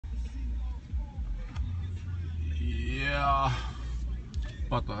Yeah,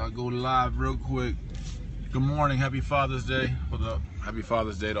 about to go live real quick. Good morning, happy Father's Day. What up? Happy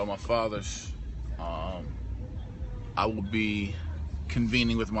Father's Day to all my fathers. I will be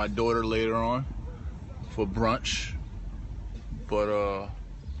convening with my daughter later on for brunch, but I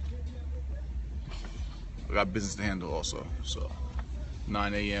got business to handle also. So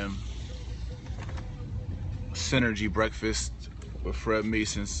 9 a.m. Synergy breakfast with Fred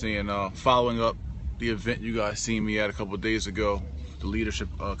Mason, following up the event you guys seen me at a couple of days ago, the leadership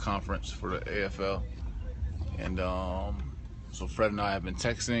conference for the AFL. And so Fred and I have been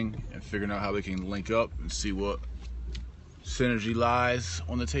texting and figuring out how we can link up and see what synergy lies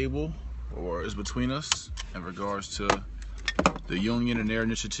on the table or is between us in regards to the union and their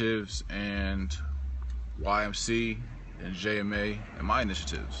initiatives, and YMC and JMA and my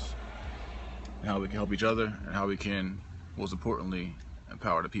initiatives, and how we can help each other, and how we can, most importantly,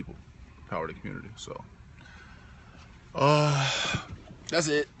 empower the people, empower the community. So that's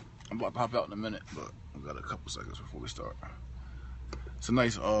it. I'm about to hop out in a minute, but we got a couple seconds before we start. It's a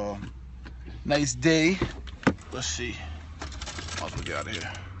nice nice day. Let's see, might as well get out of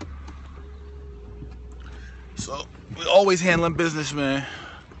here. So we're always handling business, man.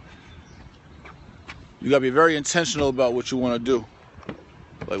 You gotta be very intentional about what you want to do,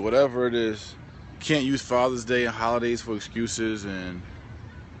 like whatever it is. You can't use Father's Day and holidays for excuses and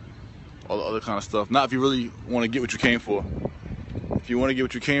all the other kind of stuff. Not if you really want to get what you came for. If you want to get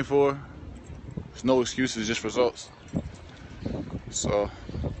what you came for, there's no excuses, just results. So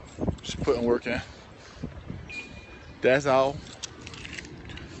just putting work in. That's how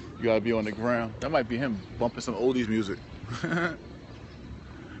you gotta be on the ground. That might be him bumping some oldies music.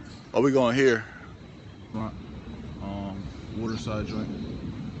 Are we going here? Waterside joint.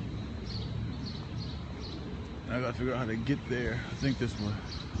 I gotta figure out how to get there. I think this way.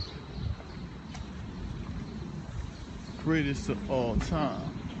 Greatest of all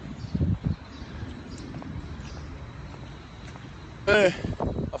time. Hey,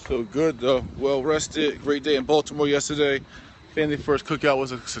 I feel good though. Well rested. Great day in Baltimore yesterday. Family First Cookout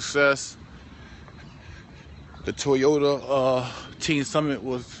was a success. The Toyota Teen Summit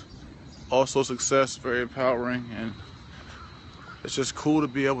was also a success. Very empowering, and it's just cool to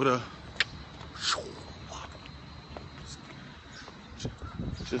be able to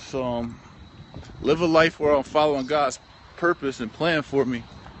just live a life where I'm following God's purpose and plan for me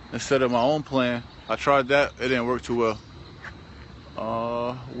instead of my own plan. I tried that, it didn't work too well.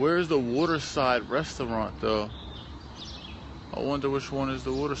 Where's the Waterside restaurant though? I wonder which one is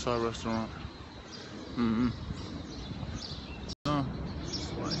the Waterside restaurant.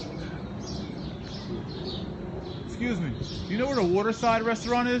 Excuse me, do you know where the Waterside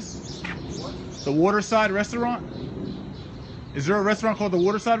restaurant is? What? The Waterside restaurant? Is there a restaurant called the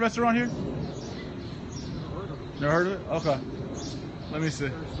Waterside restaurant here? Never heard of it? Okay. Let me see.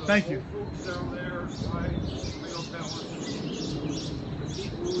 Thank you. Down there,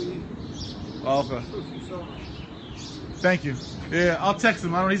 okay. Thank you. Yeah, I'll text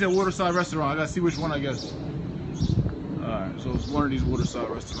him. He said Waterside restaurant. I gotta see which one, I guess. Alright, so it's one of these Waterside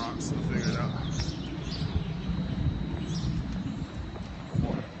restaurants. I'll figure it out.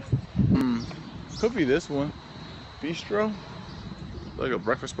 Could be this one. Bistro? Like a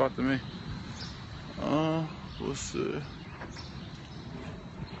breakfast spot to me. We'll see.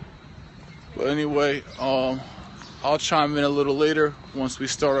 But anyway, I'll chime in a little later once we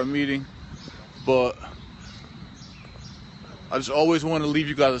start our meeting. But I just always want to leave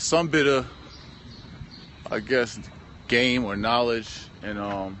you guys with some bit of, I guess, game or knowledge. And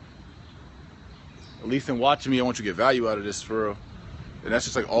at least in watching me, I want you to get value out of this for real. And that's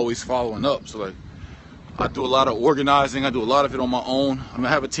just like always following up. So like, I do a lot of organizing. I do a lot of it on my own. I mean, I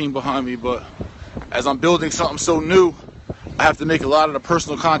have a team behind me, but as I'm building something so new, I have to make a lot of the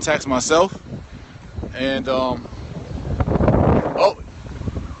personal contacts myself. And oh,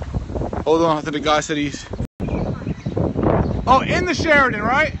 hold on. I think the guy said he's in the Sheridan,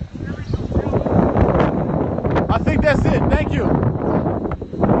 right? I think that's it. Thank you.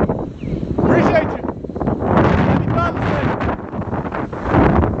 Appreciate you. Happy Father's Day.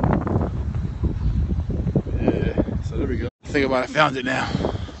 So there we go. I think I might have found it now.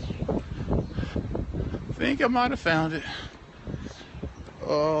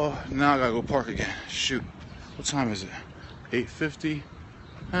 Oh, now I gotta go park again. Shoot. What time is it? 8:50.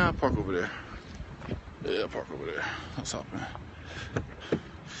 I'll park over there. Yeah, I'll park over there. What's up, man?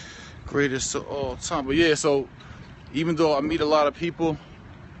 Greatest of all time. But yeah, so even though I meet a lot of people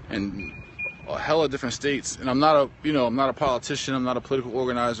in a hell of different states, and I'm not a politician, I'm not a political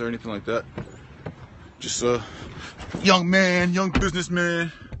organizer or anything like that. Just a young man, young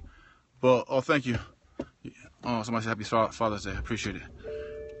businessman. But, oh, thank you. Oh, somebody said Happy Father's Day. I appreciate it.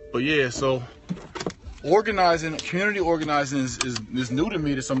 But yeah, so organizing, community organizing is new to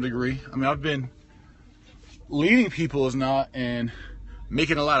me to some degree. I mean, I've been leading people is not, and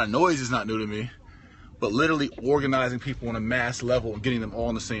making a lot of noise is not new to me. But literally organizing people on a mass level and getting them all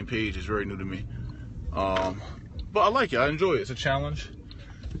on the same page is very new to me. But I like it. I enjoy it. It's a challenge.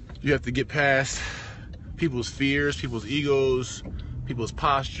 You have to get past people's fears, people's egos, people's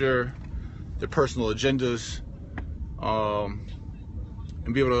posture, their personal agendas,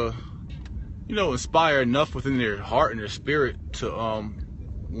 and be able to, you know, inspire enough within their heart and their spirit to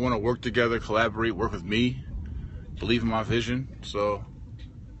want to work together, collaborate, work with me, believe in my vision. So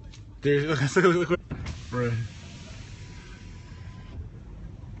there's right.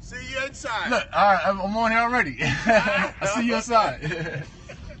 See you inside. Look, all right, I'm on here already. I see you inside.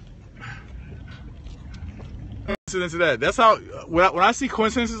 Coincidence to that. That's how when I see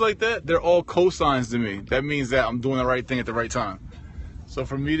coincidences like that, they're all cosigns to me. That means that I'm doing the right thing at the right time. So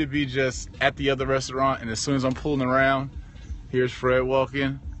for me to be just at the other restaurant, and as soon as I'm pulling around, here's Fred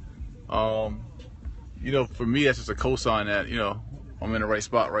walking. You know, for me, that's just a cosign that, you know, I'm in the right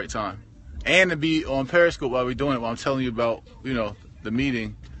spot, right time. And to be on Periscope while we're doing it, while I'm telling you about, you know, the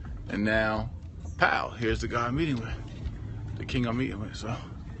meeting. And now, pow, here's the guy I'm meeting with. The king I'm meeting with. So,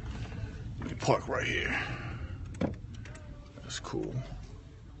 let me park right here. That's cool.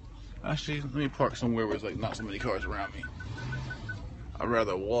 Actually, let me park somewhere where there's like not so many cars around me. I'd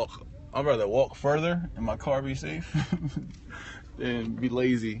rather walk further and my car be safe than be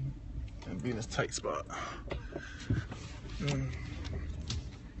lazy and be in this tight spot.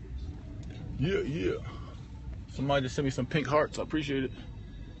 Yeah. Somebody just sent me some pink hearts. I appreciate it.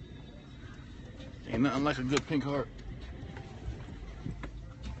 Ain't nothing like a good pink heart.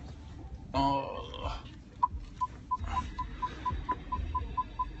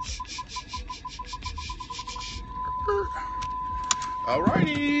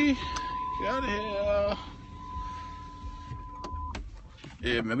 Alrighty, get out of here.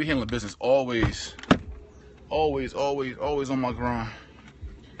 Yeah, man, we handling business always on my grind.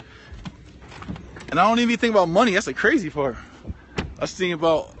 And I don't even think about money. That's the crazy part. I was thinking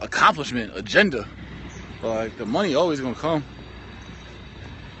about accomplishment, agenda. Like, the money always gonna come.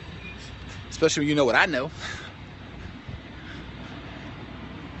 Especially when you know what I know.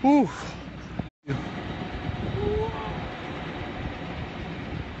 Whew.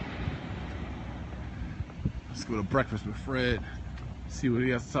 Let's go to breakfast with Fred. See what he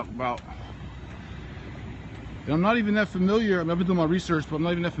has to talk about. And I'm not even that familiar. I mean, I've been doing my research, but I'm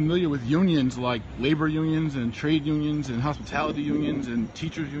not even that familiar with unions like labor unions and trade unions and hospitality unions and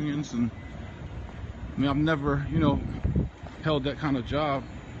teachers unions. And I mean, I've never, you know, held that kind of job,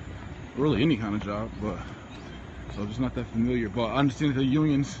 really any kind of job, but so I'm just not that familiar. But I understand that the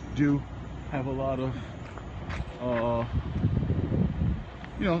unions do have a lot of,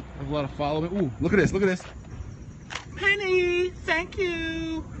 you know, have a lot of following. Ooh, look at this, look at this. Penny, thank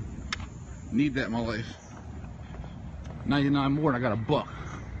you. Need that in my life. 99 more and I got $1.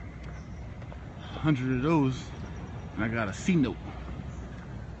 100 of those and I got a C note.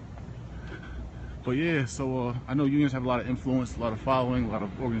 But yeah, so I know unions have a lot of influence, a lot of following, a lot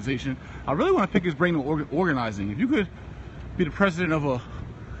of organization. I really want to pick his brain on organizing. If you could be the president of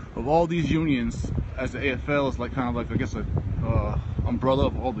all these unions, as the AFL is like kind of like, I guess, a umbrella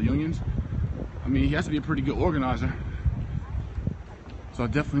of all the unions. I mean, he has to be a pretty good organizer. So I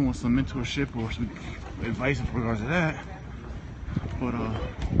definitely want some mentorship or some advice in regards to that. But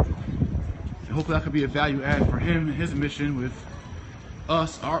hopefully that could be a value add for him and his mission with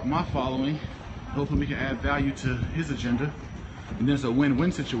us, my following. Hopefully we can add value to his agenda. And then it's a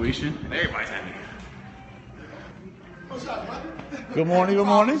win-win situation. And everybody's happy. What's up, brother? Good morning, good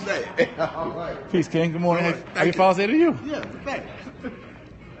morning. All right. Peace, King. Good morning. Right, Happy Father's Day to you. Yeah, thanks.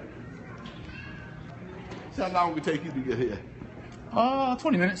 So how long would it take you to get here?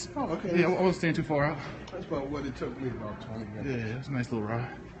 20 minutes. Oh, okay. Yeah, I wasn't staying too far out. That's about what it took me, about 20 minutes. Yeah, it's a nice little ride.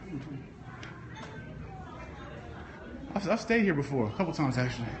 I've stayed here before, a couple times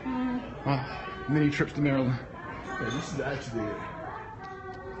actually. Many trips to Maryland. Yeah, this is actually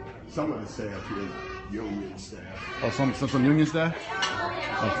some of the staff here, union staff. Oh, some union staff?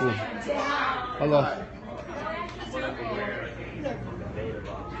 Oh, cool. Hello.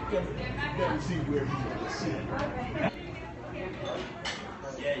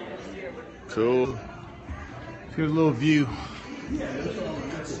 Cool. Here's a little view.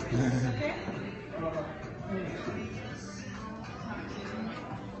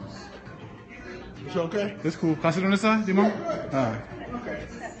 It's okay? That's cool. Can I sit on this side? Do you mind? Alright. Okay.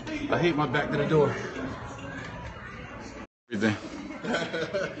 I hate my back to the door. Everything.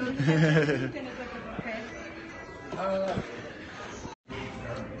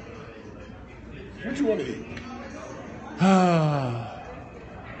 What you want to eat? I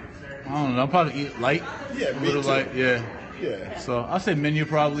don't know. I'll probably eat light. Yeah, a me little too. light. Yeah. Yeah. So I'll say menu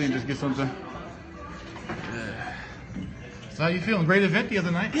probably and just get something. Yeah. So how you feeling? Great event the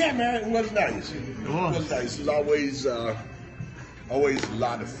other night. Yeah, man, it was nice. It was nice. It's always a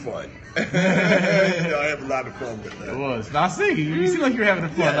lot of fun. I have a lot of fun with that. It was. Now I see you. You seem like you're having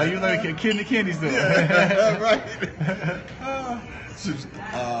fun. Yeah. Like you're like a kid in the candy store. Yeah, right.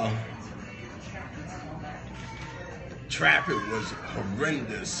 Traffic was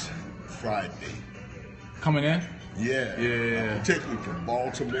horrendous Friday. Coming in. Yeah. Yeah. Particularly from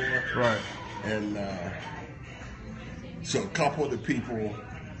Baltimore. Right. And so a couple of the people,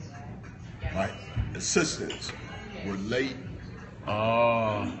 like assistants, were late.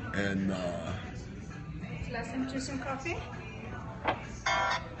 Oh. And Last time to some coffee? I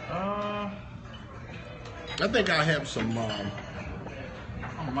think I have some I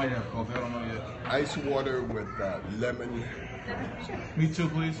might have coffee. I don't know yet. ice water with lemon. Sure. Me too,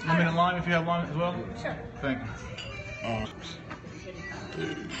 please. Lemon and lime if you have lime as well. Sure. Thank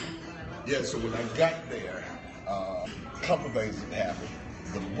you. Yeah, so when I got there, a couple things had happened.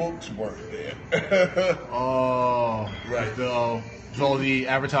 The books weren't there. Oh. Right. So all the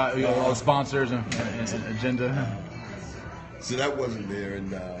advertising, all the sponsors and agenda. So that wasn't there,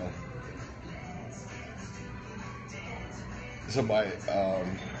 and so my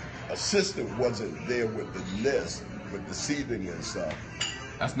assistant wasn't there with the list, with the seating and stuff.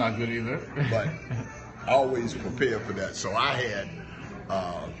 That's not good either. But I always prepare for that. So I had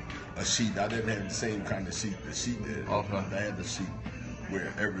a sheet. I didn't have the same kind of sheet that she did. Okay. I had the sheet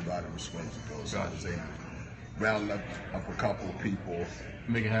where everybody was supposed to go. So I was able to round up a couple of people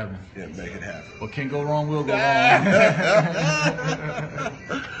Make it happen. and make it happen. What can go wrong will go wrong.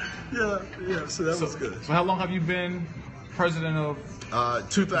 Yeah. So that was good. So how long have you been president of?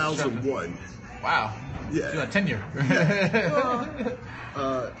 2001. Wow. Yeah. You got tenure.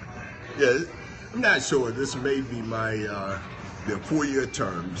 Yeah, I'm not sure. This may be my they're 4-year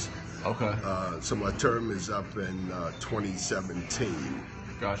terms. Okay. So my term is up in 2017,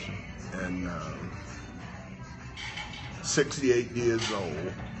 Gotcha. and 68 years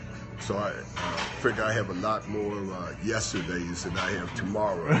old. So I figure I have a lot more yesterdays than I have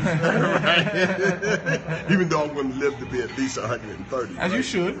tomorrow. Right? Even though I'm going to live to be at least 130. As right? you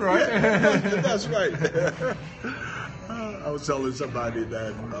should, right? Yeah, that's right. I was telling somebody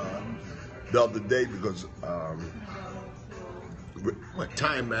that the other day because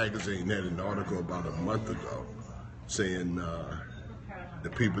Time Magazine had an article about a month ago saying the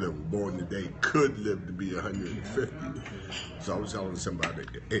people that were born today could live to be 150. So I was telling somebody,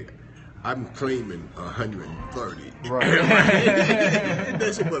 hey, I'm claiming 130. Right. And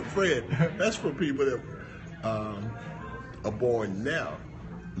they said, but Fred, that's for people that are born now,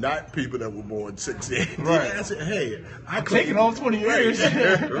 not people that were born 68. Right. I said, hey, I'm Taking all 20 years.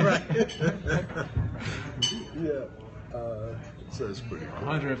 Right. Yeah. So it's pretty cool.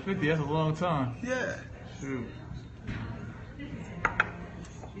 150, that's a long time. Yeah. Shoot.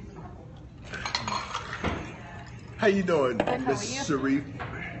 How you doing, Good, how Miss are you? Sharif?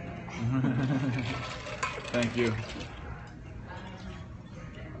 Thank you.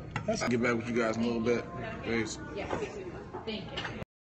 I'll get back with you guys in a little bit. Peace. Yeah. Thank you.